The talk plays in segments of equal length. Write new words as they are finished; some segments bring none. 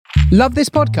Love this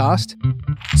podcast?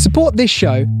 Support this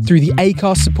show through the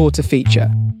Acast supporter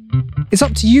feature. It's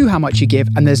up to you how much you give,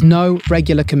 and there's no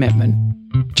regular commitment.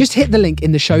 Just hit the link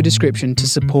in the show description to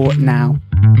support now.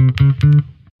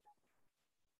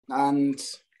 And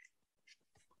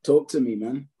talk to me,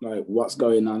 man. Like, what's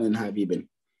going on and how have you been?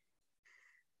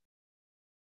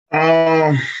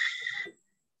 I'm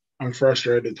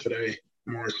frustrated today,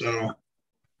 more so,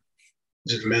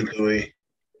 just mentally.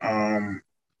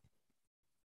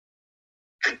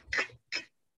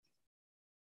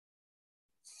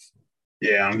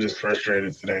 Yeah, I'm just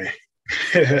frustrated today.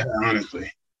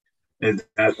 Honestly,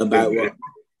 that's About what?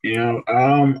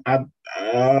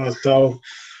 So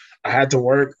I had to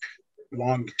work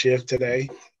long shift today,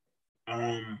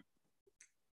 and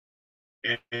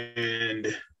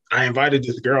I invited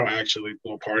this girl actually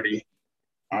to a party,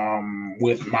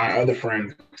 with my other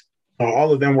friend. So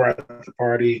all of them were at the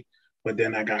party, but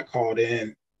then I got called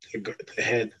in to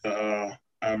head an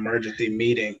emergency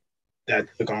meeting that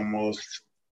took almost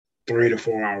 3 to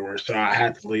 4 hours. So I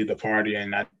had to leave the party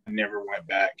and I never went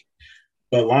back.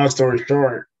 But long story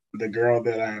short, the girl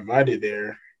that I invited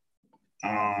there,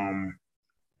 so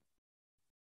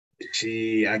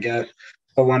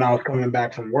when I was coming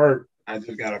back from work, I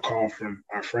just got a call from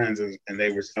our friends and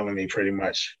they were telling me pretty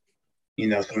much,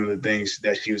 some of the things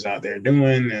that she was out there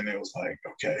doing. And it was like,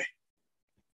 okay,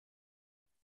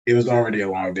 it was already a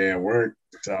long day at work.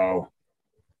 So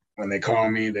when they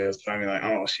called me, they was telling me like,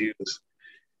 oh, she was,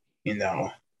 with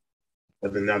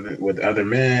other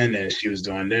men, and she was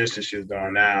doing this and she was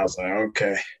doing that. I was like,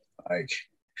 okay, like,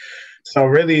 so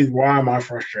really, why am I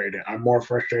frustrated? I'm more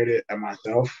frustrated at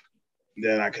myself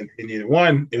that I continue.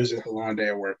 One, it was just a long day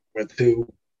at work, but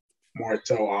two, more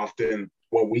so often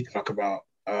what we talk about,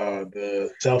 the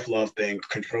self-love thing,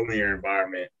 controlling your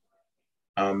environment,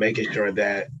 making sure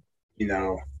that,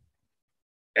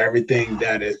 everything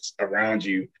that is around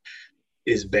you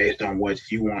is based on what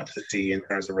you want to see in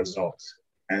terms of results.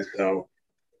 And so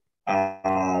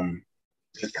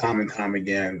just time and time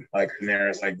again, like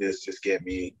scenarios like this just get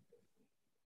me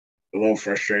a little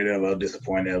frustrated, a little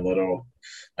disappointed, a little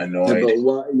annoyed. Yeah, but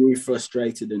what are you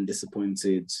frustrated and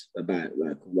disappointed about?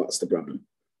 Like, what's the problem?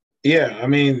 Yeah, I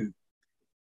mean,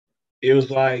 it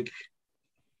was like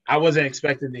I wasn't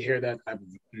expecting to hear that type of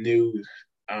news.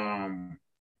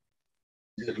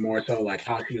 Just more so like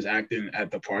how she was acting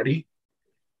at the party.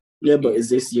 Yeah, but is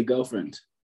this your girlfriend?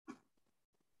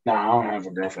 No, I don't have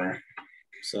a girlfriend.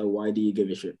 So why do you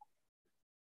give a shit?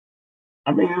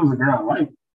 I mean, it was a girl I like,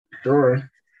 sure.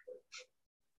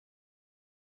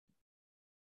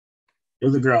 It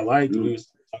was a girl I liked. We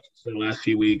was talking for the last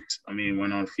few weeks. I mean,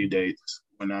 went on a few dates.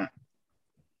 Why not?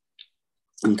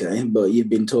 Okay, but you've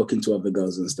been talking to other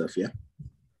girls and stuff, yeah?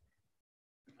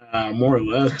 More or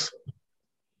less.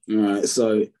 All right,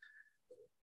 so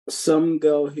some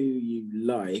girl who you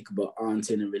like but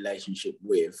aren't in a relationship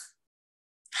with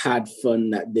had fun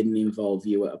that didn't involve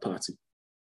you at a party.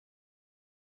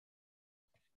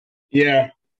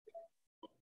 Yeah.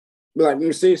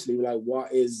 Like, seriously, like,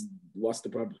 what's the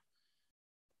problem?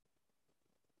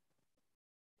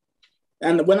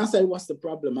 And when I say what's the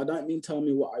problem, I don't mean tell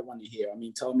me what I want to hear. I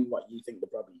mean, tell me what you think the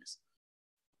problem is.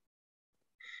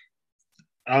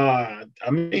 The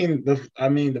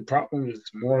problem is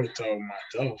more so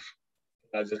myself.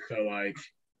 I just feel like,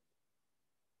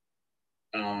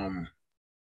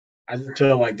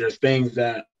 there's things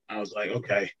that I was like,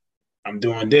 okay, I'm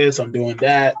doing this, I'm doing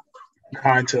that,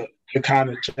 trying to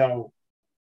kind of show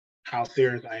how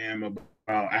serious I am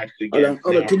about actually getting.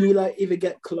 Hold on. Can you like either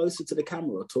get closer to the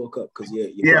camera or talk up? Because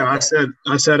yeah,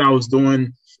 I said I was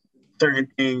doing certain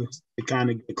things to kind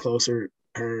of get closer to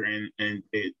her and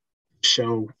it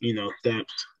show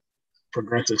steps,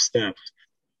 progressive steps.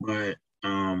 But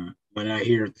when I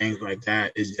hear things like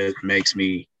that, it just makes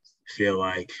me feel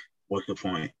like, what's the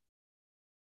point?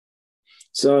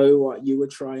 So what, you were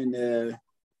trying to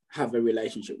have a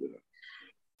relationship with her?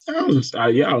 I was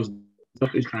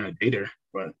definitely trying to date her,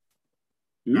 but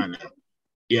I know.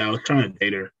 Yeah, I was trying to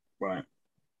date her, but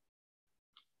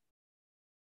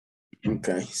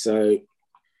okay. So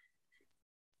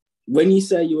when you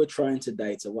say you were trying to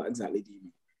date her, what exactly do you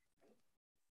mean?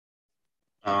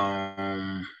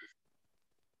 I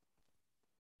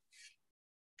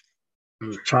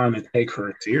was trying to take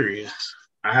her serious.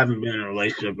 I haven't been in a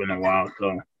relationship in a while,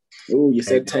 so. Oh, you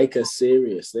said take her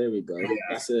serious. There we go. Yeah.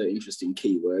 That's an interesting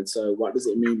keyword. So what does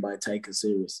it mean by take her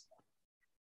serious?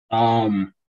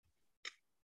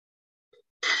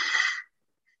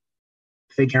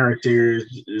 Taking her serious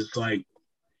is like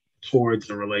towards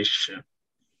a relationship.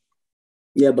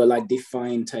 Yeah, but like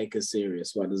define take her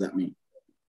serious. What does that mean?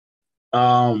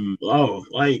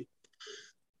 Like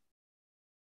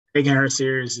taking her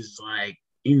serious is like,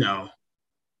 you know,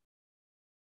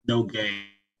 no games.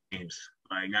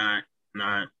 Like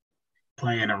not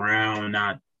playing around,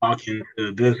 not talking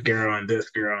to this girl and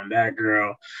that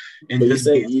girl, and But just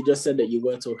be. you just said that you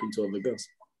were talking to other girls.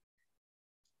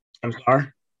 I'm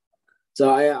sorry.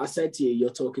 So I said to you, you're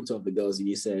talking to other girls, and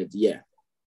you said, yeah.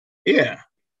 Yeah,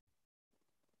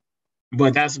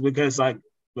 but that's because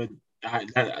but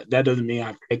that doesn't mean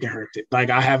I've taken her like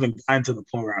I haven't gotten to the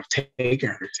point where I've taken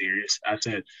her serious. I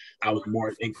said I was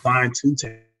more inclined to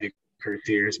take her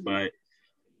serious, but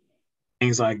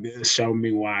things like this show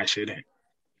me why I shouldn't.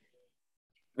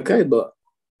 Okay, but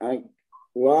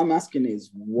what I'm asking is,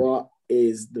 what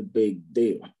is the big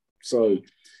deal? So,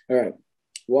 all right,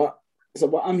 what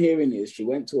I'm hearing is she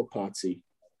went to a party,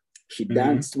 she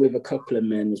danced with a couple of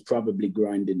men, was probably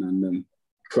grinding on them,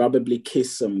 probably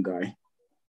kissed some guy.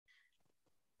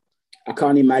 I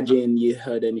can't imagine you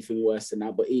heard anything worse than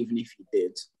that, but even if you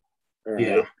did, all right,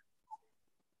 yeah,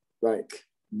 like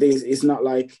this, it's not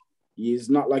like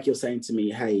you're saying to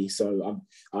me, hey, so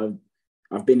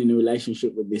I've been in a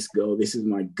relationship with this girl, this is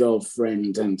my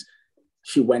girlfriend, and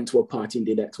she went to a party and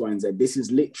did X, Y, and Z. This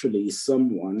is literally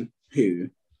someone who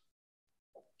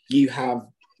you have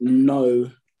no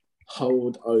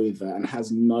hold over and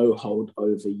has no hold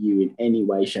over you in any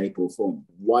way, shape, or form.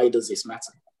 Why does this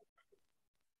matter?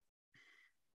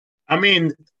 I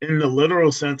mean, in the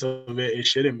literal sense of it, it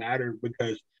shouldn't matter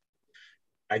because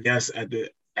I guess at the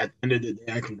end of the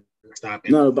day, I can stop.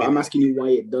 No, but I'm asking you why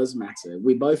it does matter.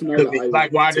 We both know that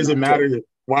like, why does it matter?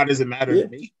 Why does it matter yeah. to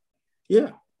me?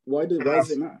 Yeah. Why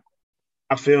does it matter?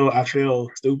 I feel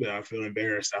stupid. I feel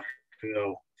embarrassed. I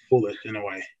feel foolish in a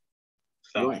way.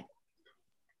 So, why?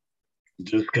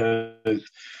 Just because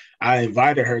I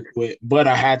invited her to it, but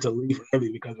I had to leave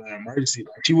early because of an emergency.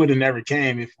 Like, she would have never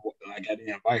came if like I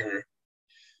didn't invite her.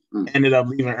 Ended up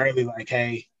leaving early. Like,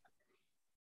 hey,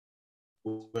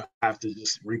 we'll have to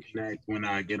just reconnect when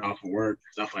I get off of work,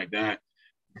 stuff like that.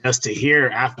 Just to hear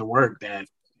after work that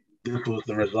this was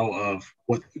the result of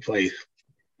what took place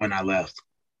when I left.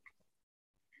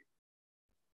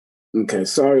 Okay,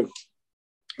 so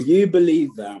you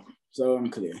believe that, so I'm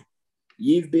clear.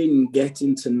 You've been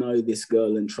getting to know this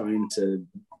girl and trying to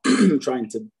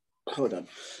hold on.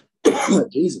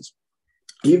 Jesus.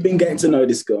 You've been getting to know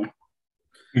this girl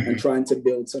and trying to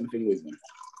build something with them.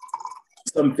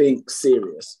 Something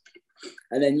serious.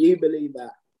 And then you believe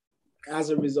that as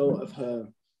a result of her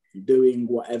doing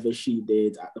whatever she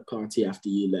did at the party after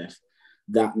you left,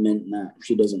 that meant that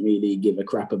she doesn't really give a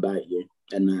crap about you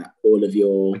and that all of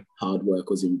your hard work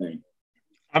was in vain.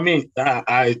 I mean,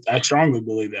 I strongly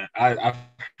believe that. I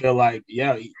feel like,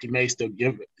 yeah, she may still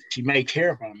she may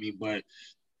care about me, but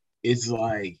it's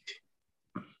like,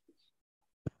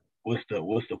 what's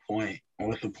the point?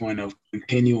 What's the point of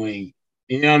continuing?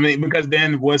 You know what I mean? Because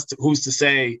then who's to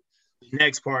say the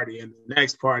next party and the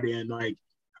next party and like,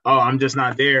 oh, I'm just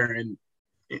not there, and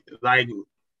like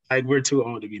we're too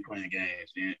old to be playing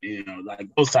games, and, you know, like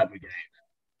those type of games.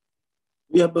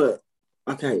 Yeah, but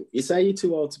okay, you say you're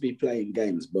too old to be playing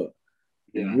games, but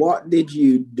yeah. What have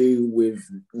you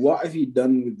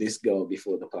done with this girl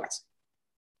before the party?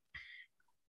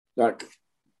 Like,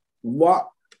 what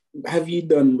have you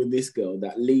done with this girl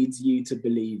that leads you to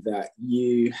believe that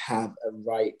you have a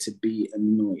right to be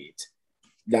annoyed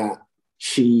that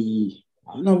she,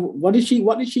 I don't know, what did she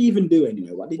even do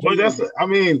anyway? What did you do? I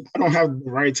mean, I don't have the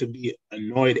right to be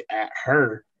annoyed at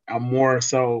her. I'm more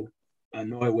so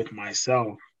annoyed with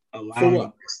myself,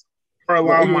 allowing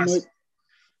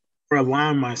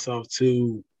myself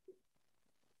to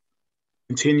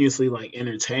continuously like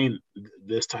entertain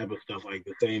this type of stuff, like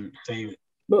the same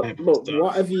but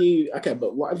what have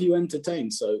you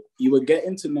entertained? So you were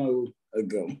getting to know a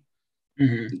girl,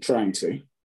 trying to,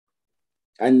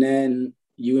 and then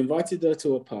you invited her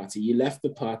to a party, you left the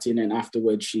party, and then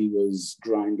afterwards she was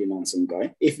grinding on some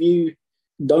guy. If you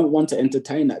don't want to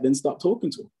entertain that, then stop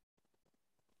talking to her.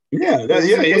 Yeah,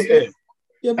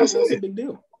 yeah, but what's the big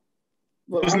deal?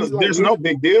 Well, there's no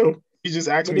big deal. You just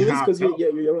asked me how. Because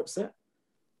you're upset.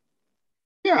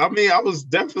 Yeah, I mean, I was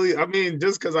definitely. I mean,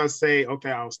 just because I say okay,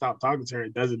 I'll stop talking to her,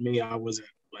 it doesn't mean I wasn't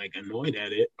like annoyed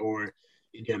at it or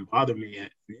it didn't bother me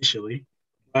initially.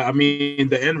 But I mean,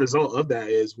 the end result of that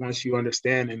is once you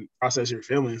understand and process your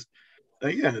feelings,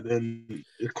 like, yeah, then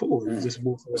it's cool. You just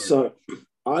move forward. So,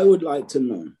 I would like to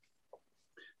know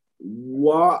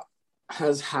what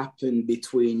has happened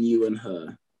between you and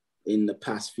her in the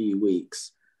past few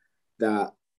weeks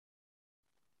that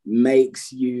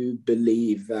makes you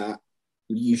believe that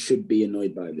you should be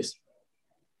annoyed by this.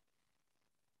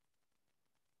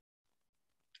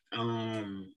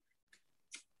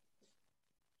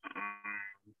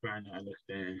 trying to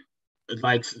understand. It's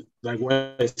like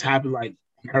what has happened, like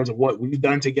in terms of what we've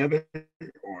done together,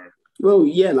 or Well,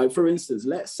 yeah, like for instance,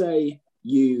 let's say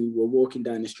you were walking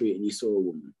down the street and you saw a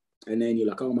woman, and then you're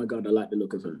like, oh my God, I like the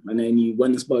look of her. And then you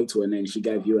went and spoke to her, and then she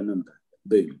gave you a number.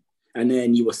 Boom. And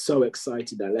then you were so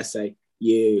excited that, let's say,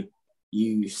 you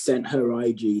sent her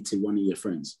IG to one of your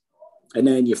friends. And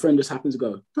then your friend just happens to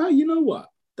go, oh, you know what?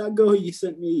 That girl you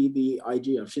sent me the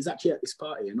IG of, she's actually at this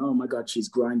party. And oh my God, she's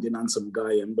grinding on some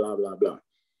guy and blah, blah, blah.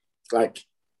 Like,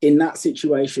 in that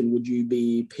situation, would you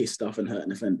be pissed off and hurt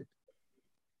and offended?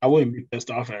 I wouldn't be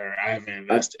pissed off at her. I haven't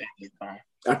invested any time.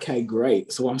 Okay,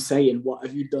 great. So I'm saying, what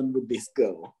have you done with this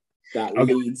girl that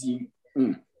leads you?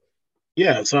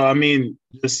 Yeah, so I mean,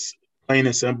 just plain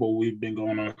and simple, we've been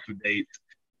going on some dates.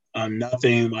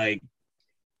 Nothing like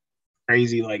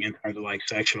crazy, like in terms of like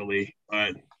sexually,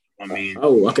 but I mean.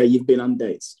 Oh, okay. You've been on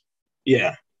dates.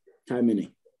 Yeah. How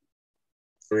many?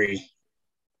 3.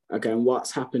 Okay, and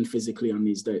what's happened physically on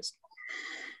these dates?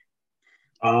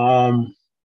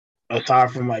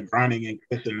 Aside from like grinding and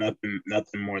kissing,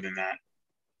 nothing more than that.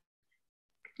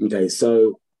 Okay,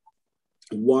 so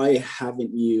why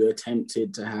haven't you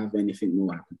attempted to have anything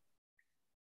more happen?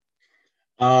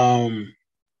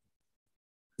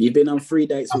 You've been on 3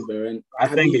 dates with her, and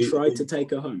have you tried to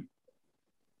take her home?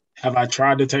 Have I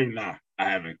tried to take? No, I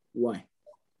haven't. Why?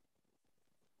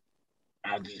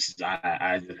 I just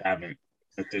haven't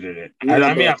considered it. Yeah,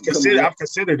 I mean, I've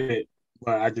considered it,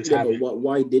 but I just haven't. But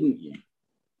why didn't you?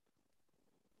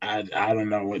 I don't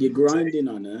know what you're grinding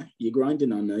on her.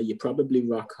 You probably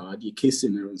rock hard. You're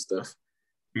kissing her and stuff.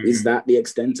 Mm-hmm. Is that the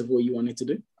extent of what you wanted to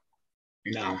do?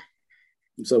 No.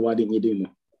 So why didn't you do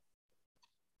more?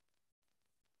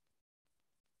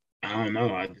 I don't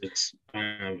know. I just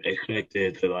kind of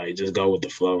expected to like just go with the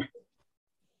flow.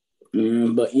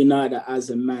 But you know that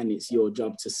as a man, it's your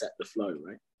job to set the flow,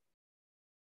 right?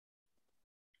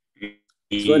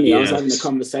 It's funny, yes. I was having a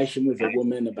conversation with a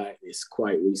woman about this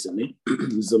quite recently,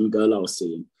 some girl I was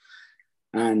seeing.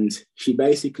 And she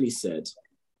basically said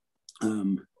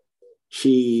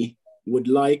she would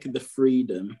like the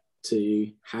freedom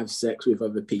to have sex with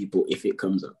other people if it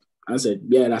comes up. I said,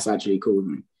 yeah, that's actually cool with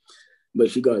me.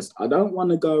 But she goes, I don't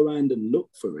want to go around and look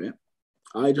for it.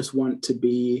 I just want to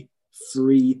be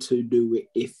free to do it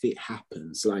if it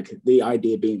happens. Like the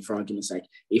idea being, for argument's sake,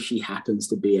 if she happens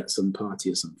to be at some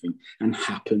party or something and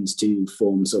happens to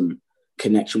form some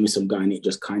connection with some guy and it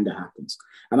just kind of happens.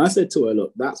 And I said to her,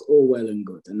 look, that's all well and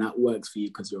good and that works for you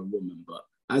because you're a woman. But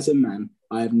as a man,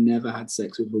 I have never had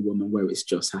sex with a woman where it's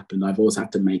just happened. I've always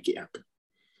had to make it happen.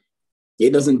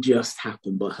 It doesn't just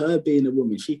happen. But her being a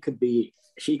woman, she could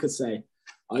say,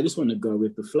 I just want to go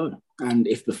with the flow. And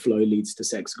if the flow leads to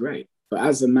sex, great. But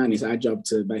as a man, it's our job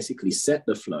to basically set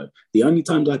the flow. The only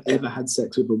times I've ever had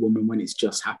sex with a woman when it's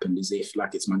just happened is if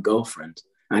like it's my girlfriend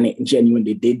and it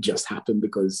genuinely did just happen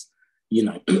because, you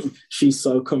know, she's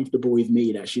so comfortable with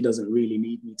me that she doesn't really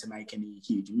need me to make any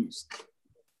huge moves.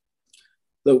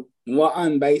 So what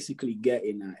I'm basically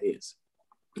getting at is,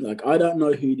 like, I don't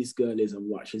know who this girl is and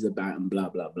what she's about and blah,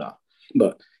 blah, blah.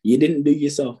 But you didn't do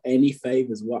yourself any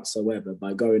favors whatsoever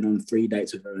by going on 3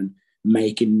 dates with her and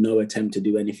making no attempt to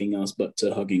do anything else but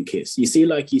to hug and kiss. You see,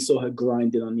 like you saw her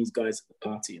grinding on these guys at the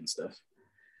party and stuff.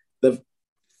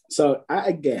 So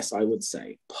I guess I would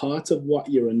say part of what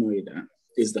you're annoyed at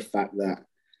is the fact that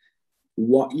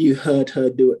what you heard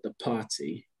her do at the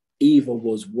party either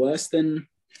was worse in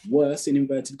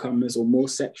inverted commas or more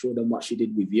sexual than what she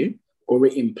did with you, or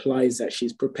it implies that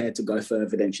she's prepared to go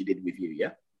further than she did with you,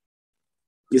 yeah?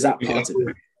 Is that part of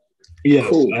it? Yes,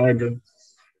 cool. I agree.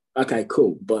 Okay,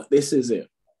 cool. But this is it.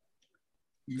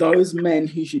 Those men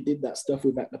who she did that stuff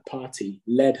with at the party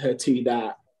led her to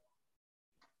that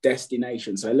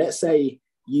destination. So let's say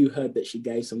you heard that she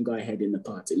gave some guy head in the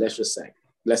party. Let's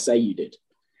say you did.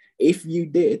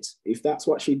 If that's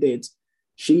what she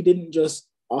didn't just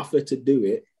offer to do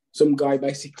it. Some guy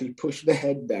basically pushed the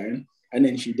head down and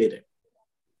then she did it.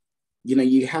 You know,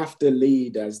 you have to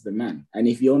lead as the man. And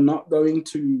if you're not going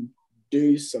to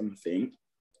do something,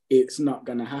 it's not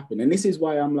going to happen. And this is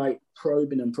why I'm like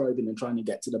probing and trying to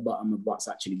get to the bottom of what's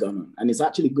actually going on. And it's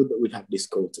actually good that we have this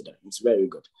call today. It's very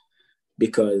good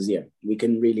because, yeah, we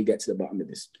can really get to the bottom of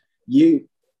this.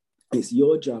 It's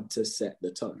your job to set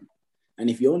the tone. And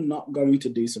if you're not going to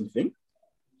do something,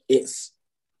 it's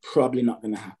probably not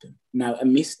going to happen. Now, a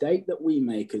mistake that we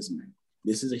make as men,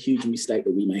 this is a huge mistake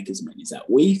that we make as men, is that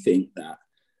we think that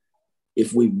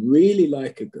if we really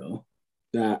like a girl,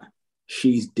 that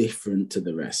she's different to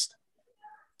the rest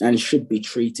and should be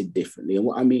treated differently. And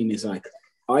what I mean is, like,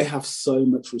 I have so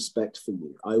much respect for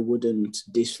you. I wouldn't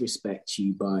disrespect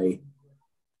you by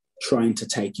trying to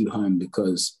take you home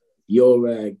because you're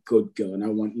a good girl and I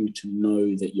want you to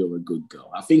know that you're a good girl.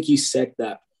 I think you said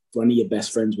that one of your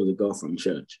best friends was a girl from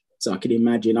church. So I can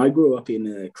imagine, I grew up in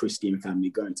a Christian family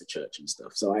going to church and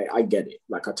stuff. So I get it.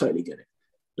 Like, I totally get it.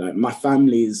 Like, my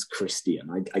family is Christian.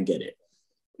 I get it.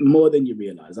 More than you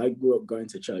realize. I grew up going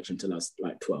to church until I was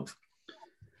like 12.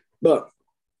 But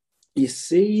you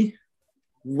see,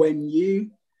 when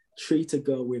you treat a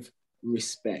girl with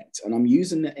respect, and I'm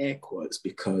using the air quotes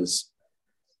because,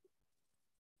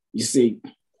 you see,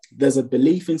 there's a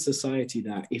belief in society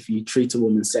that if you treat a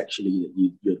woman sexually,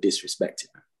 that you're disrespecting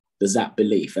her. There's that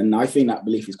belief. And I think that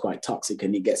belief is quite toxic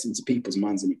and it gets into people's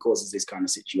minds and it causes this kind of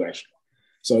situation.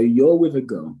 So you're with a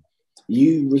girl,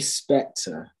 you respect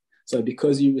her. So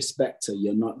because you respect her,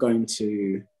 you're not going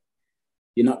to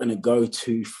go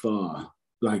too far.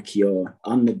 Like, you're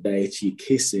on the date, you're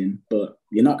kissing, but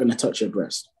you're not going to touch her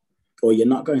breast, or you're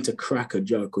not going to crack a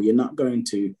joke, or you're not going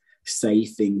to say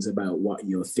things about what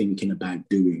you're thinking about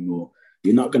doing, or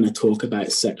you're not going to talk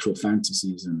about sexual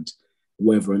fantasies and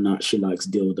whether or not she likes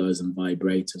dildos and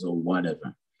vibrators or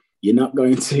whatever. You're not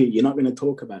going to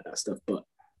talk about that stuff, but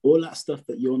all that stuff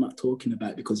that you're not talking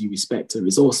about because you respect her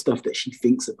is all stuff that she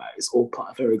thinks about. It's all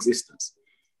part of her existence.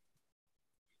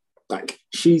 Like,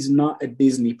 she's not a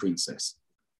Disney princess.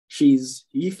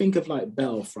 You think of like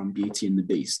Belle from Beauty and the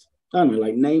Beast. I don't know,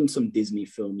 like, name some Disney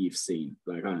film you've seen.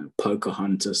 Like, I don't know,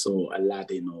 Pocahontas or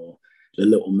Aladdin or The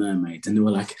Little Mermaid. And they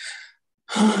were like,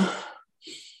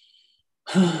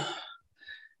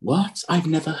 what? I've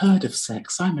never heard of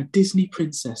sex. I'm a Disney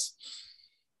princess.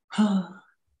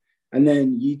 And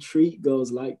then you treat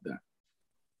girls like that.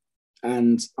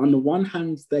 And on the one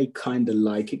hand, they kind of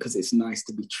like it because it's nice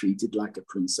to be treated like a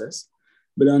princess.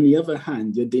 But on the other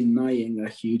hand, you're denying a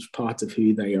huge part of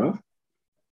who they are.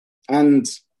 And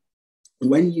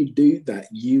when you do that,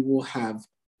 you will have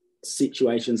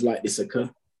situations like this occur.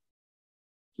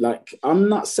 Like, I'm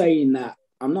not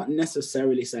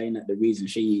necessarily saying that the reason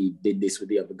she did this with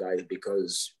the other guy is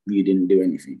because you didn't do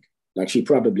anything. Like, she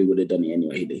probably would have done it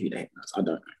anyway. Who the heck knows? I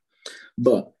don't know.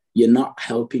 But you're not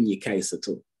helping your case at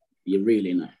all. You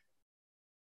really know.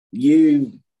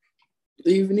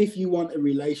 Even if you want a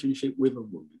relationship with a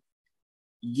woman,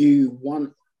 you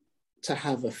want to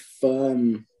have a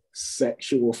firm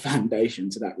sexual foundation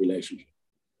to that relationship.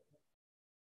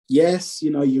 Yes,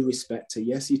 you respect her.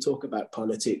 Yes, you talk about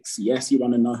politics. Yes, you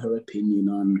want to know her opinion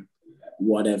on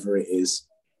whatever it is.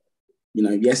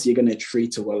 Yes, you're going to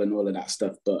treat her well and all of that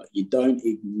stuff, but you don't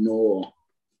ignore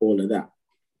all of that.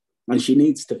 And she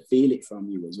needs to feel it from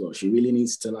you as well. She really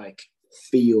needs to, like,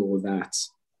 feel that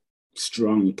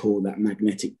strong pull, that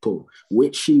magnetic pull,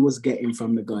 which she was getting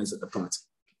from the guys at the party.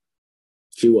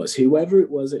 She was. Whoever it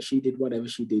was that she did whatever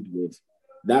she did with,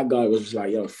 that guy was just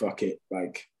like, yo, fuck it.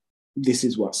 Like, this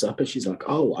is what's up. And she's like,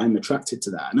 oh, I'm attracted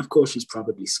to that. And of course, she's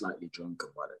probably slightly drunk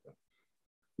or whatever,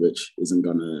 which isn't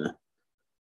gonna,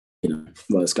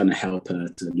 it's gonna help her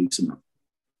to loosen up.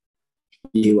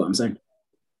 You hear what I'm saying?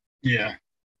 Yeah.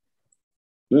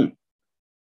 Yeah.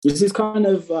 This is kind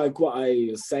of like what I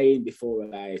was saying before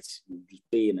about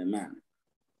being a man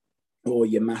or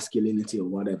your masculinity or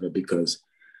whatever, because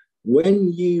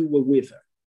when you were with her,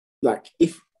 like,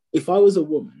 if I was a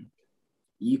woman,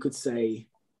 you could say,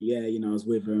 yeah, I was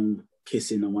with her and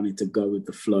kissing, I wanted to go with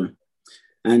the flow.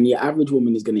 And your average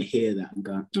woman is going to hear that and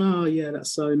go, oh, yeah,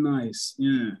 that's so nice.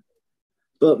 Yeah.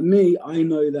 But me, I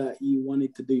know that you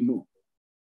wanted to do more.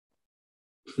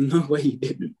 No way you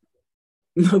didn't.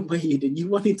 No way you didn't. You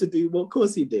wanted to do more. Of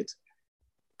course you did.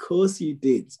 Of course you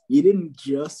did. You didn't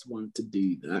just want to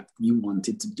do that. You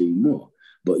wanted to do more,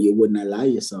 but you wouldn't allow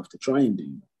yourself to try and do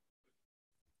more.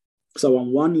 So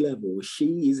on one level,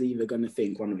 she is either going to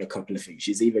think one of a couple of things.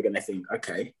 She's either going to think,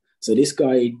 okay, so this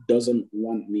guy doesn't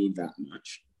want me that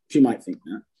much. She might think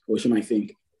that. Or she might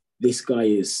think, this guy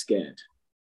is scared.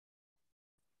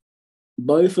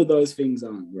 Both of those things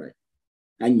aren't right.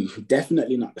 And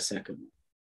definitely not the second one.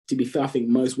 To be fair, I think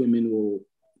most women will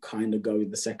kind of go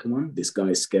with the second one. This guy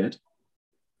is scared.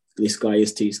 This guy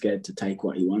is too scared to take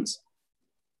what he wants.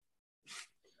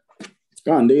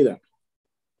 Can't do that.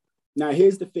 Now,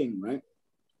 here's the thing, right?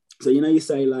 So, you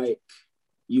say, like,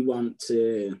 you want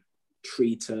to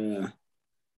treat her,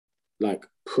 like,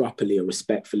 properly or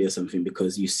respectfully or something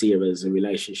because you see her as a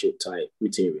relationship type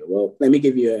material. Well, let me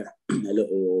give you a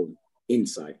little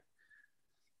insight.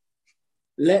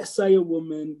 Let's say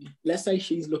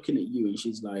she's looking at you and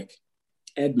she's like,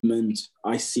 Edmund,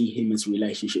 I see him as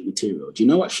relationship material. Do you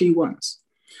know what she wants?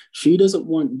 She doesn't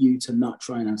want you to not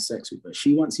try and have sex with her.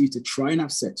 She wants you to try and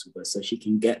have sex with her so she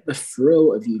can get the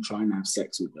thrill of you trying to have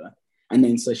sex with her. And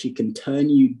then so she can turn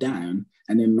you down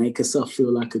and then make herself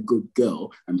feel like a good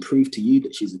girl and prove to you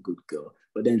that she's a good girl.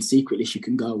 But then secretly she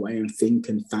can go away and think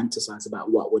and fantasize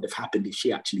about what would have happened if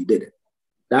she actually did it.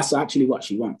 That's actually what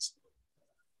she wants.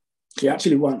 She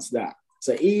actually wants that.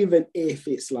 So even if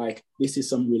it's like, this is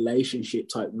some relationship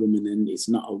type woman and it's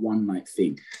not a one night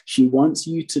thing, she wants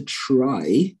you to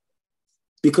try,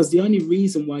 because the only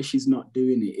reason why she's not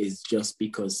doing it is just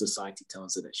because society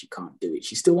tells her that she can't do it.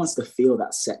 She still wants to feel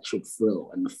that sexual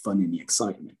thrill and the fun and the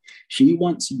excitement. She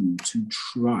wants you to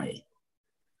try.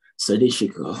 So then she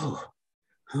go,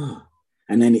 oh.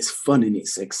 And then it's fun and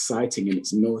it's exciting and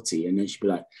it's naughty. And then she'll be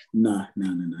like, no,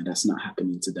 that's not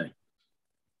happening today.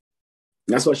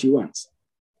 That's what she wants.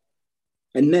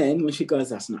 And then when she goes,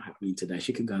 that's not happening today,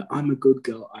 she can go, I'm a good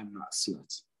girl, I'm not a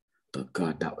slut. But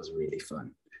God, that was really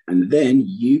fun. And then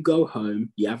you go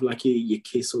home, you have like your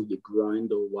kiss or your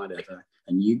grind or whatever,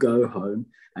 and you go home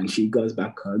and she goes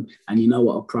back home. And you know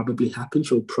what will probably happen?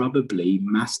 She'll probably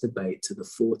masturbate to the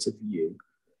thought of you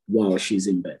while she's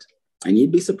in bed. And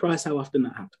you'd be surprised how often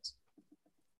that happens.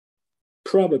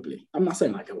 Probably. I'm not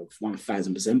saying like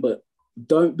 1000%, but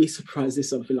don't be surprised if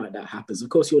something like that happens. Of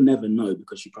course, you'll never know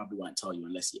because she probably won't tell you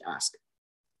unless you ask.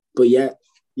 But yeah,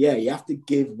 you have to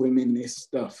give women this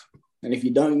stuff. And if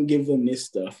you don't give them this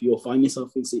stuff, you'll find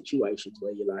yourself in situations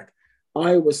where you're like,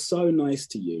 I was so nice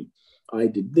to you. I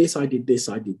did this, I did this,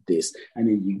 I did this. And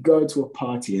then you go to a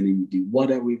party and then you do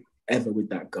whatever with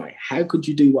that guy. How could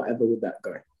you do whatever with that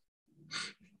guy?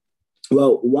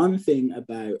 Well, one thing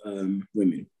about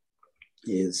women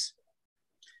is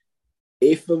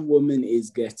if a woman is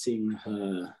getting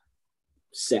her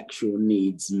sexual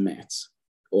needs met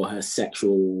or her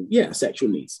sexual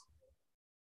needs,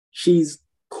 she's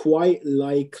quite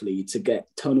likely to get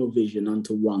tunnel vision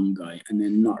onto one guy and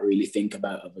then not really think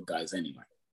about other guys anyway.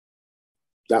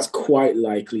 That's quite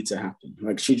likely to happen.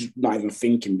 Like she's not even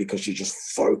thinking because she's just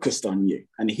focused on you.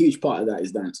 And a huge part of that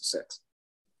is down to sex.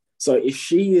 So if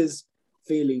she is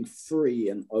feeling free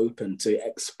and open to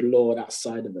explore that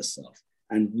side of herself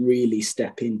and really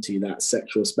step into that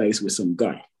sexual space with some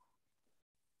guy,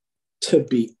 to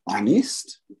be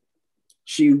honest,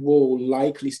 she will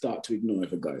likely start to ignore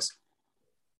other guys.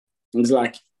 It's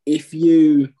like if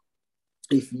you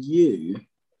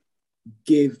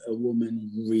give a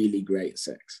woman really great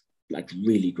sex, like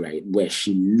really great, where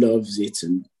she loves it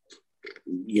and,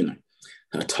 you know,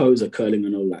 her toes are curling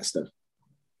and all that stuff,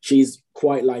 she's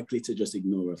quite likely to just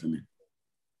ignore other men.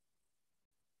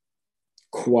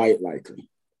 Quite likely.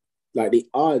 Like the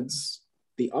odds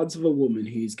of a woman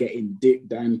who's getting dick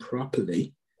down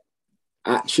properly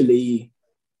actually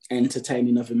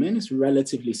entertaining other men is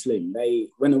relatively slim.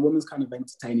 When a woman's kind of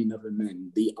entertaining other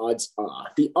men, the odds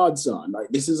are, like,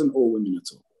 this isn't all women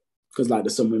at all. Because like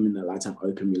there's some women that like to have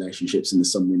open relationships and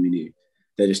there's some women who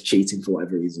they're just cheating for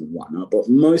whatever reason and whatnot. But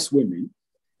most women,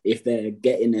 if they're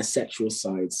getting their sexual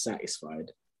side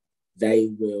satisfied, they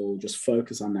will just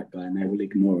focus on that guy and they will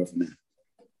ignore other men.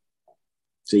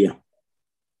 So yeah.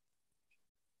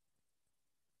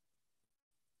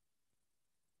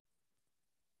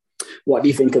 What do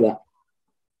you think of that?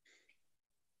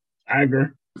 I agree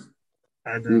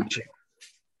with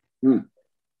you.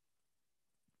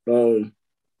 So,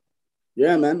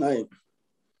 yeah, man.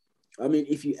 I mean,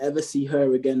 if you ever see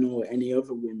her again or any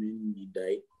other women you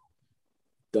date,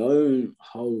 don't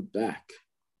hold back.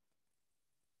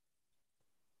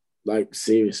 Like,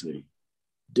 seriously.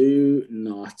 Do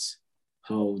not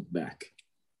hold back.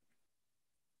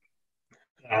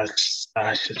 I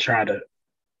should try to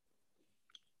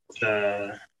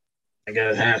I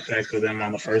guess have sex with them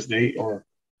on the first date, or?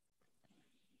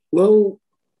 Well,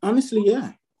 honestly,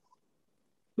 yeah.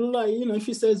 Like, you know, if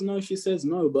she says no, she says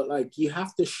no. But like, you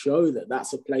have to show that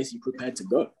that's a place you're prepared to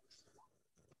go.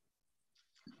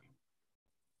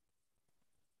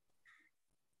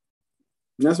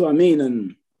 And that's what I mean.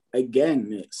 And again,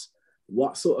 it's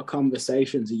what sort of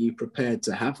conversations are you prepared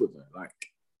to have with her? Like,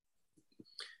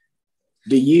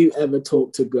 do you ever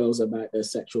talk to girls about their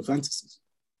sexual fantasies?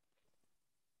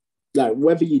 Like,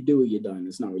 whether you do or you don't,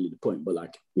 it's not really the point. But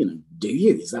like, you know, do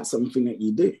you? Is that something that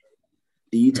you do?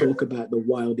 Do you talk about the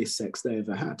wildest sex they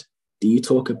ever had? Do you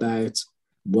talk about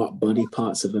what body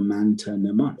parts of a man turn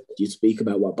them on? Do you speak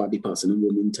about what body parts of a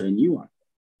woman turn you on?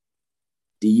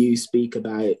 Do you speak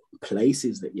about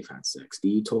places that you've had sex? Do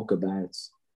you talk about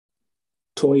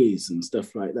toys and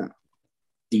stuff like that?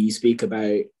 Do you speak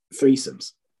about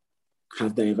threesomes?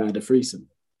 Have they ever had a threesome?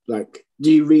 Like, do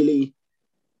you really...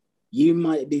 You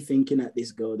might be thinking that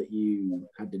this girl that you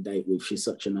had the date with, she's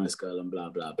such a nice girl and blah,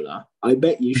 blah, blah. I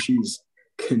bet you she's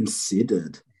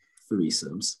considered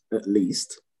threesomes, at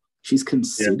least. She's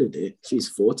considered it. She's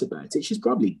thought about it. She's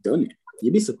probably done it.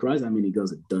 You'd be surprised how many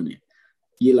girls have done it.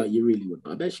 You really would.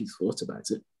 I bet she's thought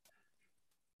about it.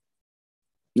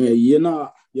 Yeah, you're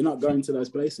not going to those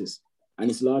places. And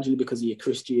it's largely because of your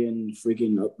Christian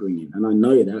frigging upbringing. And I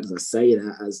know that because I say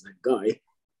that as a guy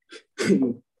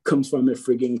who comes from a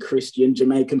frigging Christian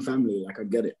Jamaican family. Like, I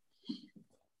get it.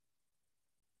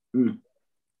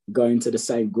 Going to the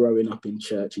same, growing up in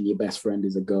church, and your best friend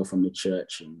is a girl from the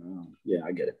church. And yeah,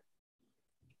 I get it.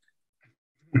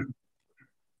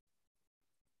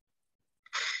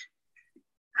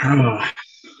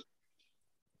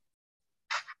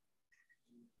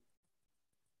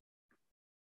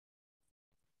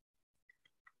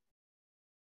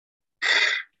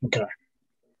 Okay.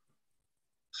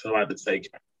 So I had to take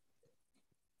it.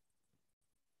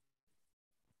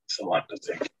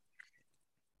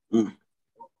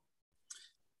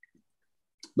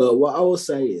 But what I will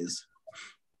say is,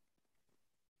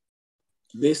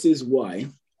 this is why,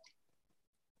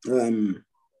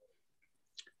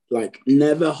 like,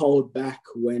 never hold back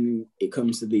when it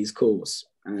comes to these calls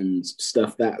and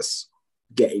stuff that's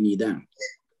getting you down,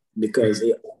 because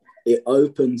it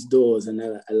opens doors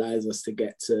and allows us to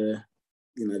get to,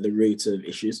 the root of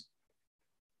issues.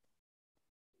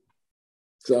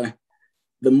 So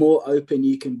the more open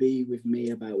you can be with me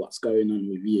about what's going on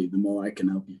with you, the more I can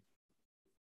help you.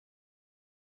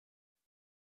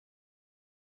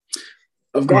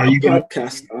 I've got a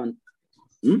podcast on.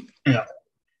 Yeah.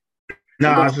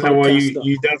 No, I said, well,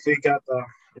 you definitely got the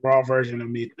raw version of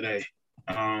me today.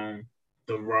 The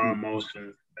raw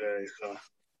emotions today. So.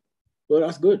 Well,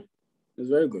 that's good. It's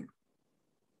very good.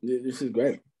 This is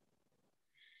great.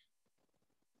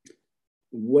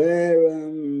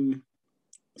 Where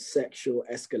sexual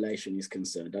escalation is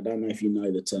concerned, I don't know if you know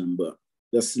the term, but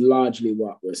that's largely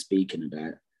what we're speaking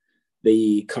about.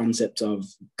 The concept of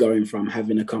going from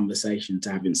having a conversation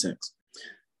to having sex.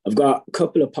 I've got a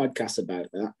couple of podcasts about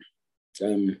that.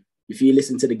 If you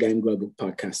listen to the Game Global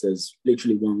podcast, there's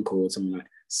literally one called something like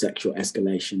Sexual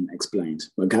Escalation Explained.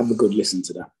 Like, have a good listen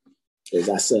to that.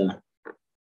 That's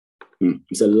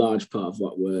it's a large part of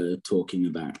what we're talking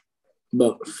about.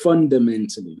 But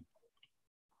fundamentally,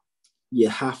 you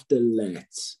have to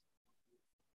let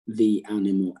the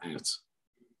animal out.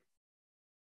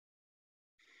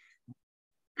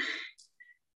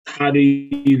 How do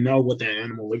you know what that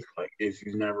animal looks like if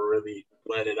you've never really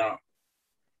let it out?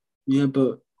 Yeah,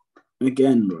 but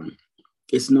again, bro,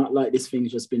 it's not like this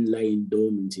thing's just been laying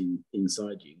dormant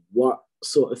inside you. What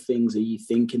sort of things are you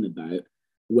thinking about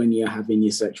when you're having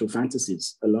your sexual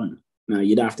fantasies alone? Now,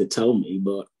 you'd have to tell me,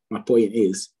 but my point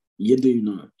is, you do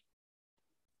know.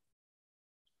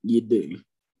 You do.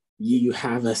 You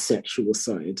have a sexual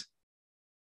side.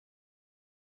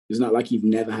 It's not like you've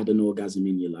never had an orgasm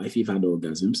in your life. You've had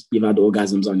orgasms. You've had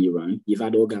orgasms on your own. You've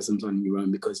had orgasms on your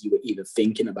own because you were either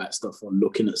thinking about stuff or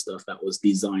looking at stuff that was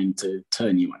designed to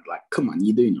turn you on. Like, come on,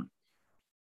 you do know.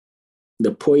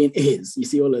 The point is, you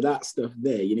see all of that stuff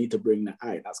there, you need to bring that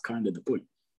out. That's kind of the point.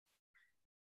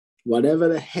 Whatever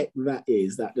the heck that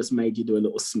is, that just made you do a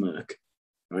little smirk.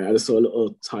 Right? I just saw a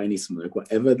little tiny smirk.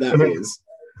 Whatever that is,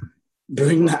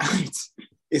 bring that out.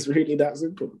 It's really that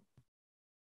simple.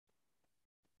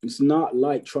 It's not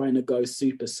like trying to go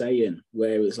Super Saiyan,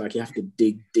 where it's like you have to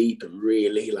dig deep and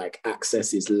really like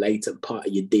access this latent part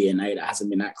of your DNA that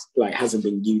hasn't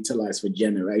been utilized for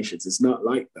generations. It's not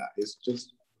like that. It's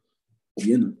just,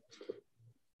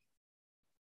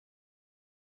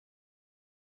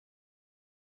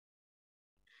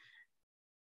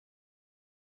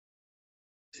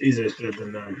 Easier said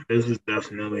than done. This is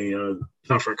definitely a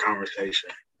tougher conversation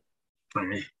for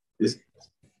me. This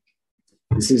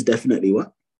is definitely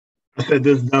what? I said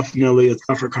this is definitely a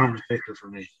tougher conversation for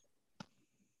me.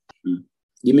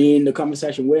 You mean the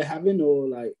conversation we're having, or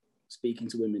like speaking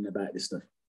to women about this stuff?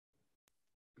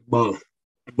 Both,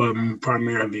 but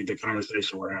primarily the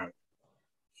conversation we're having.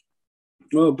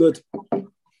 Oh, good. That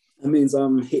means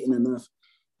I'm hitting a nerve.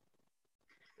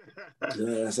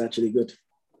 That's actually good.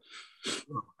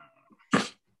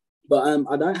 But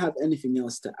I don't have anything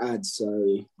else to add. So,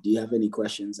 do you have any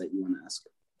questions that you want to ask?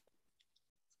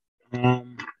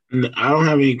 I don't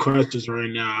have any questions right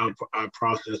now. I'll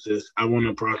process this. I want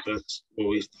to process what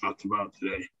we talked about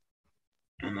today,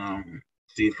 and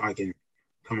see if I can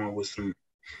come up with some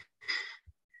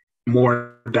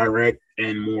more direct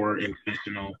and more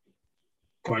intentional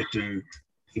questions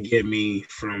to get me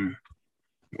from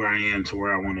where I am to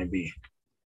where I want to be.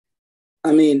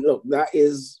 I mean, look, that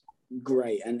is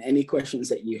great. And any questions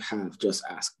that you have, just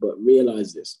ask. But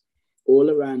realize this: all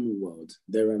around the world,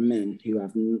 there are men who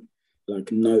have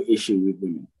no issue with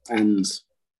women, and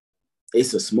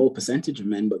it's a small percentage of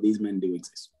men, but these men do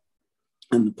exist.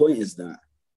 And the point is that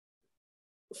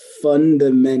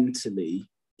fundamentally,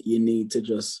 you need to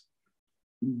just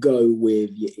go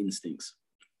with your instincts.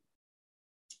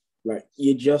 Like,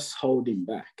 you're just holding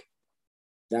back.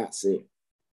 That's it.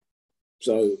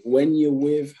 So when you're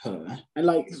with her, and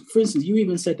like, for instance, you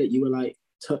even said that you were like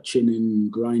touching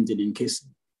and grinding and kissing.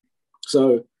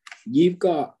 So you've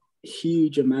got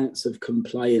huge amounts of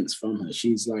compliance from her.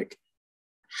 She's like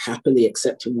happily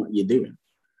accepting what you're doing.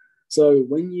 So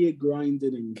when you're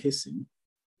grinding and kissing,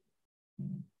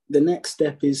 the next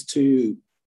step is to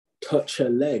touch her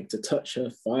leg, to touch her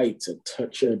thigh, to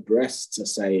touch her breast, to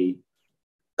say,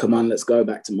 come on, let's go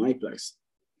back to my place.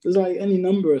 There's like any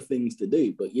number of things to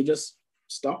do, but you're just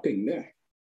stopping there.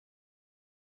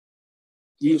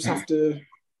 You just have to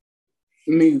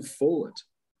move forward.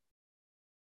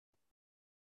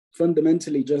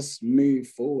 Fundamentally, just move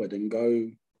forward and go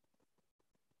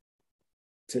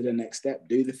to the next step.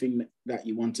 Do the thing that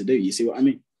you want to do. You see what I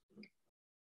mean?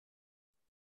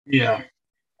 Yeah.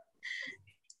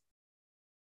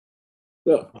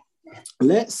 Look,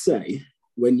 let's say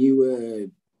when you were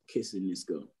kissing this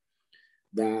girl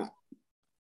that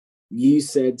you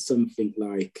said something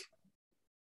like,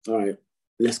 all right,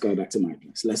 let's go back to my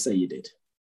place. Let's say you did.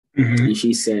 Mm-hmm. And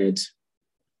she said,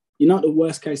 you know what the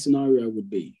worst case scenario would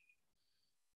be?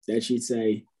 That she'd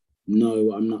say,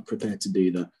 no, I'm not prepared to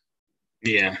do that.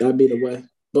 Yeah. That'd be the worst.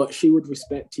 But she would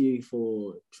respect you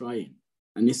for trying.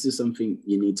 And this is something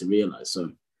you need to realize.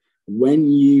 So when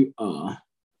you are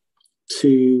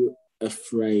too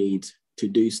afraid to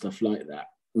do stuff like that,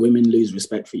 women lose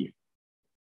respect for you.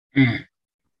 Mm.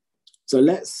 So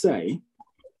let's say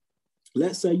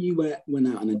you went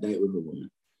out on a date with a woman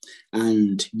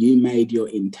and you made your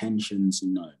intentions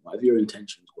known, whatever your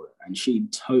intentions were, and she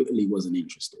totally wasn't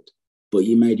interested, but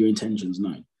you made your intentions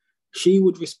known. She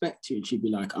would respect you and she'd be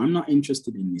like, I'm not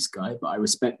interested in this guy, but I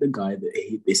respect the guy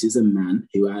that this is a man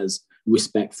who has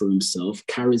respect for himself,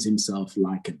 carries himself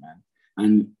like a man,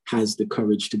 and has the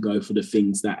courage to go for the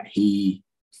things that he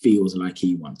feels like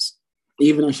he wants,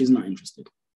 even though she's not interested.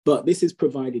 But this is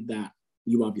provided that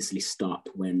you obviously stop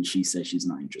when she says she's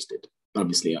not interested.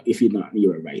 Obviously, if you're not,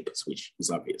 you're a rapist, which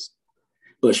is obvious.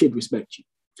 But she'd respect you.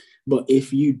 But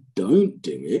if you don't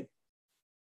do it,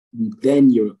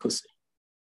 then you're a pussy.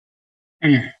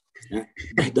 Mm.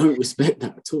 They don't respect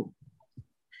that at all.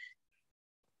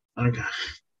 Okay.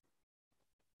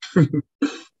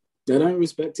 They don't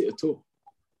respect it at all.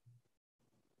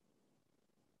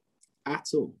 At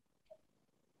all.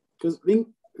 Because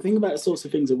think about the sorts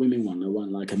of things that women want. They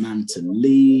want like a man to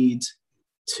lead,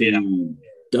 to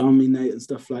dominate and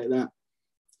stuff like that,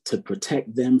 to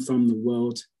protect them from the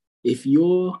world. If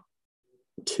you're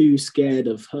too scared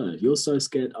of her, if you're so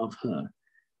scared of her,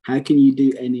 how can you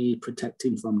do any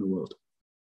protecting from the world?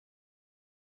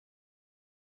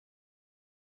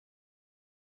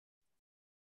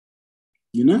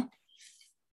 You know?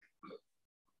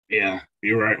 Yeah,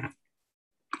 you're right.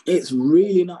 It's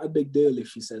really not a big deal if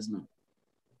she says no.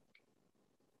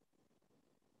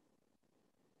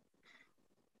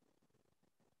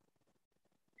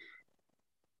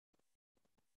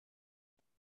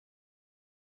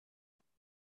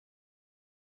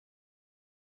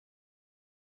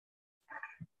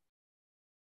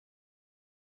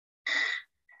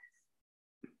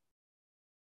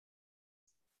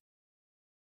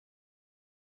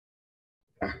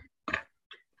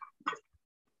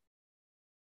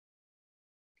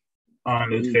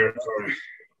 New territory.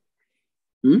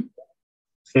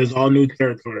 Says all new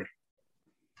territory.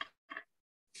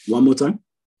 One more time?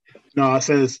 No, it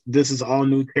says this is all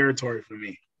new territory for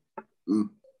me.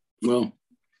 Well,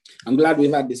 I'm glad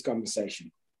we've had this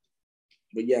conversation.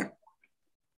 But yeah,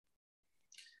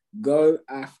 go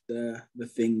after the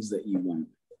things that you want.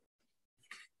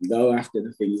 Go after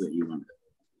the things that you want.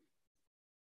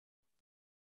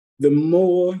 The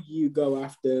more you go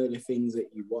after the things that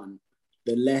you want,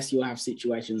 the less you'll have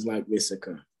situations like this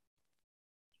occur.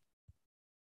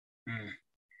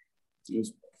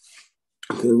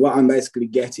 What I'm basically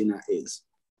getting at is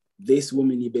this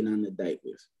woman you've been on a date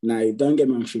with. Now, don't get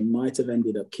me wrong, she might have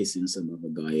ended up kissing some other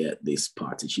guy at this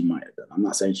party. She might have done. I'm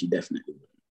not saying she definitely would,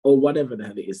 or whatever the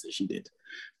hell it is that she did.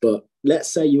 But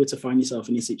let's say you were to find yourself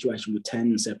in a situation with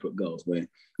 10 separate girls where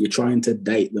you're trying to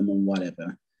date them on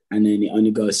whatever, and then it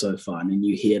only goes so far, and then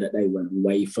you hear that they went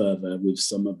way further with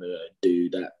some other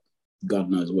dude that God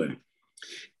knows where.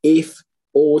 If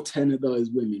all 10 of those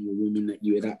women were women that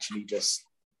you had actually just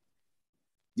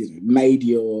made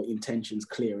your intentions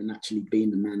clear and actually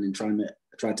been the man and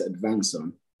try to advance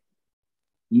on,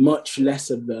 much less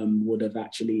of them would have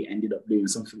actually ended up doing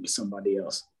something with somebody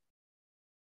else.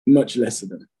 Much less of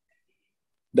them.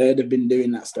 They'd have been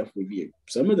doing that stuff with you.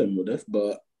 Some of them would have,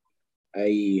 but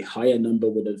a higher number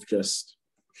would have just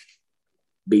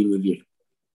been with you.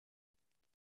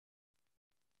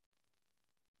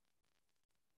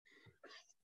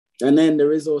 And then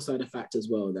there is also the fact as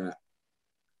well that,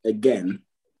 again,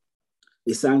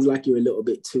 it sounds like you're a little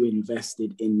bit too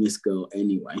invested in this girl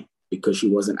anyway, because she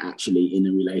wasn't actually in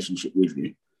a relationship with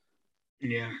you.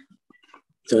 Yeah.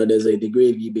 So there's a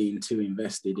degree of you being too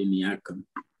invested in the outcome.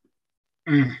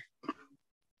 Mm.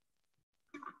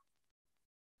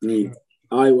 I mean,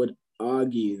 I would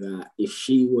argue that if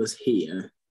she was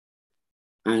here,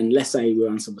 and let's say we're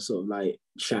on some sort of like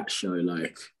chat show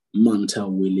like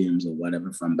Montel Williams or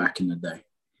whatever from back in the day,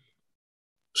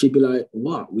 she'd be like,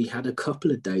 what? We had a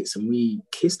couple of dates and we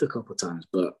kissed a couple of times,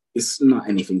 but it's not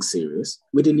anything serious.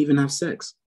 We didn't even have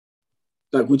sex.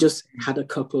 Like, we just had a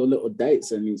couple of little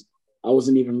dates and I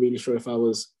wasn't even really sure if I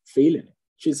was feeling it.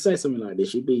 She'd say something like this.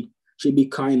 She'd be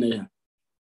kind of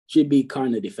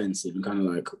defensive and kind of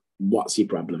like, what's your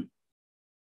problem?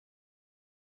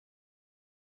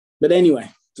 But anyway,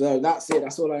 so that's it.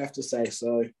 That's all I have to say.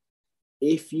 So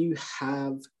if you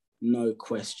have no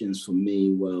questions for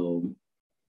me, well,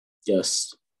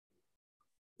 just,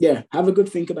 yeah, have a good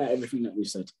think about everything that we've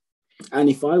said. And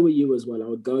if I were you as well, I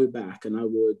would go back and I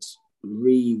would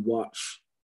re-watch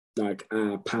like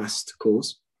our past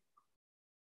calls.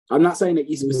 I'm not saying that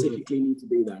you specifically need to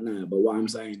do that now, but what I'm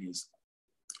saying is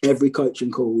every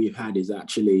coaching call we've had is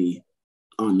actually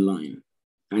online.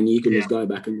 And you can just go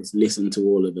back and just listen to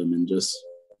all of them and just,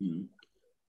 you know,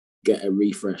 get a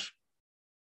refresh.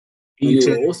 And it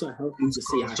will also help you to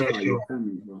see how far you're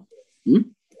coming as well.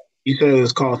 You said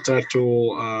it's called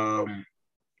sexual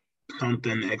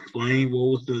something. Explain.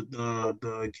 What was the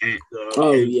game?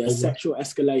 Sexual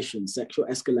escalation. Sexual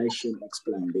escalation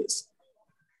explained. It's,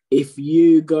 if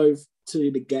you go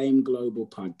to the Game Global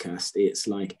podcast, it's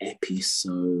like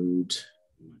episode,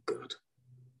 oh my God.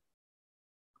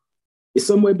 It's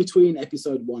somewhere between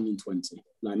episode 1 and 20,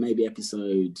 like maybe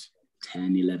episode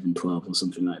 10, 11, 12 or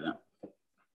something like that.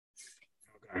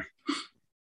 Okay.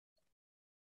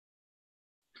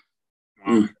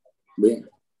 Wow. Yeah.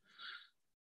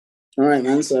 All right,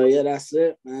 man. So, yeah, that's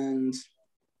it. And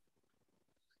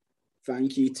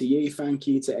thank you to you. Thank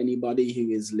you to anybody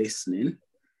who is listening.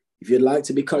 If you'd like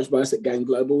to be coached by us at Game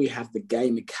Global, we have the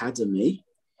Game Academy,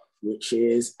 which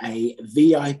is a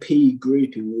VIP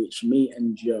group in which me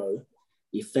and Joe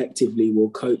effectively will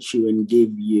coach you and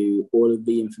give you all of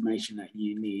the information that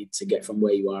you need to get from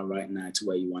where you are right now to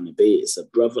where you want to be. It's a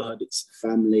brotherhood, it's a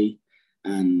family,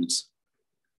 and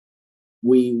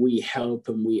we help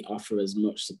and we offer as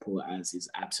much support as is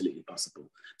absolutely possible.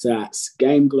 So that's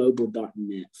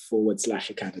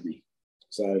gameglobal.net/academy.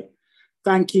 So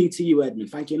thank you to you, Edmund.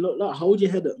 Thank you. Look, hold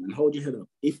your head up, man. Hold your head up.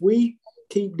 If we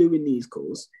keep doing these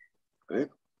calls, right,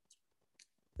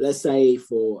 let's say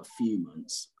for a few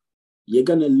months, you're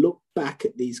going to look back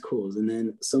at these calls and then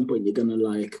at some point you're going to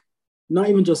like, not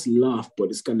even just laugh, but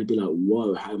it's going to be like,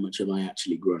 whoa, how much have I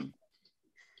actually grown?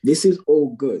 This is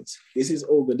all good. This is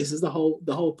all good. This is the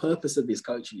whole purpose of this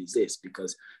coaching is this,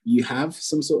 because you have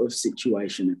some sort of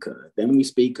situation occur. Then we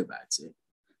speak about it.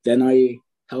 Then I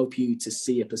help you to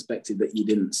see a perspective that you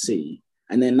didn't see.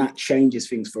 And then that changes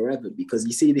things forever, because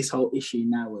you see this whole issue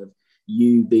now of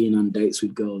you being on dates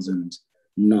with girls and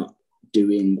not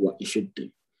doing what you should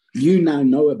do. You now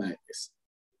know about this.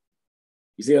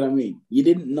 You see what I mean? You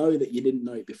didn't know that you didn't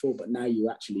know it before, but now you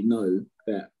actually know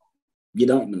that you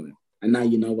don't know it. And now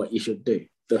you know what you should do.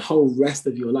 The whole rest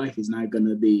of your life is now going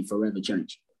to be forever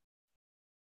changed.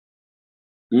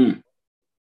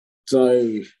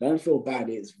 So don't feel bad.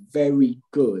 It's very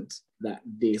good that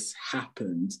this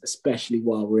happened, especially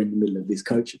while we're in the middle of this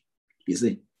coaching. You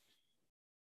see?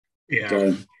 Yeah.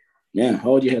 So, yeah,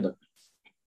 hold your head up.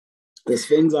 There's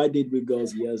things I did with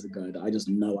girls years ago that I just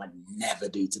know I'd never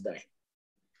do today.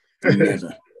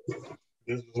 Never.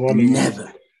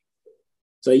 Never.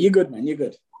 So you're good, man. You're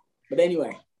good. But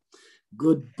anyway,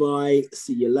 goodbye.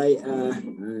 See you later.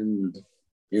 And,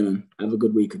 yeah, man, have a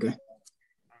good week, okay? All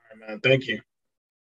right, man. Thank you.